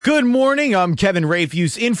Good morning. I'm Kevin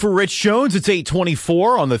Rafuse in for Rich Jones. It's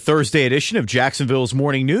 8:24 on the Thursday edition of Jacksonville's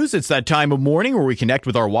Morning News. It's that time of morning where we connect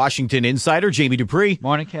with our Washington insider, Jamie Dupree.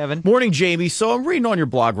 Morning, Kevin. Morning, Jamie. So I'm reading on your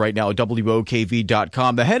blog right now at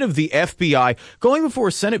WOKV.com. The head of the FBI going before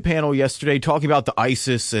a Senate panel yesterday talking about the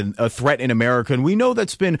ISIS and a threat in America. And we know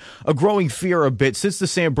that's been a growing fear a bit since the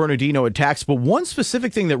San Bernardino attacks. But one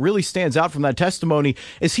specific thing that really stands out from that testimony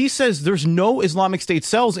is he says there's no Islamic State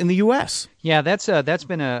cells in the U.S. Yeah, that's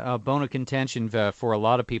been a bone of contention for a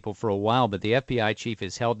lot of people for a while, but the FBI chief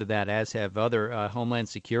has held to that, as have other Homeland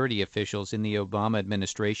Security officials in the Obama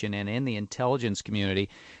administration and in the intelligence community.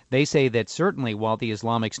 They say that certainly while the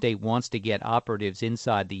Islamic State wants to get operatives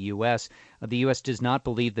inside the U.S. Does not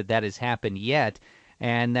believe that that has happened yet,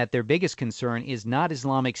 and that their biggest concern is not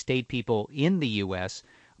Islamic State people in the U.S.,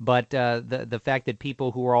 but the fact that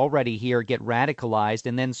people who are already here get radicalized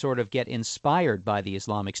and then sort of get inspired by the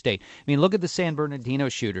Islamic State. I mean, look at the San Bernardino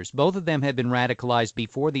shooters. Both of them had been radicalized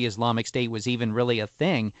before the Islamic State was even really a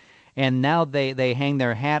thing, and now they hang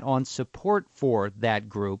their hat on support for that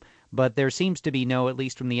group. But there seems to be no, at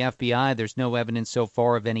least from the FBI, there's no evidence so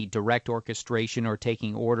far of any direct orchestration or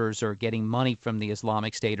taking orders or getting money from the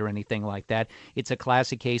Islamic State or anything like that. It's a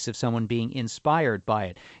classic case of someone being inspired by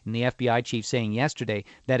it. And the FBI chief saying yesterday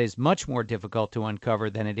that is much more difficult to uncover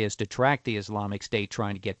than it is to track the Islamic State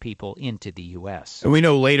trying to get people into the U.S. And we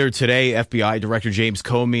know later today, FBI Director James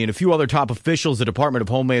Comey and a few other top officials at the Department of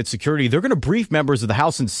Homeland Security, they're going to brief members of the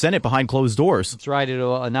House and Senate behind closed doors. That's right.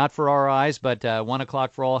 It'll not for our eyes, but 1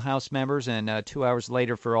 o'clock for all House members and 2 hours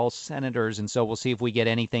later for all senators. And so we'll see if we get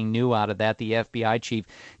anything new out of that. The FBI chief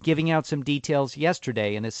giving out some details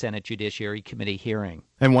yesterday in a Senate Judiciary Committee hearing.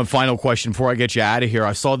 And one final question before I get you out of here.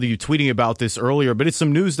 I saw that you tweeting about this earlier, but it's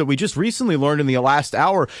some news that we just recently learned in the last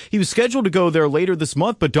hour. He was scheduled to go there later this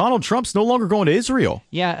month, but Donald Trump's no longer going to Israel.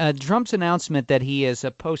 Yeah, Trump's announcement that he is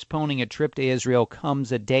postponing a trip to Israel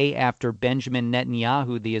comes a day after Benjamin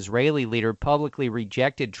Netanyahu, the Israeli leader, publicly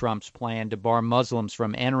rejected Trump's plan to bar Muslims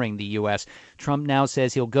from entering the U.S. Trump now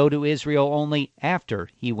says he'll go to Israel only after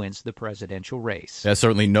he wins the presidential race. There's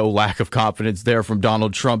certainly no lack of confidence there from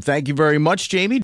Donald Trump. Thank you very much, Jamie.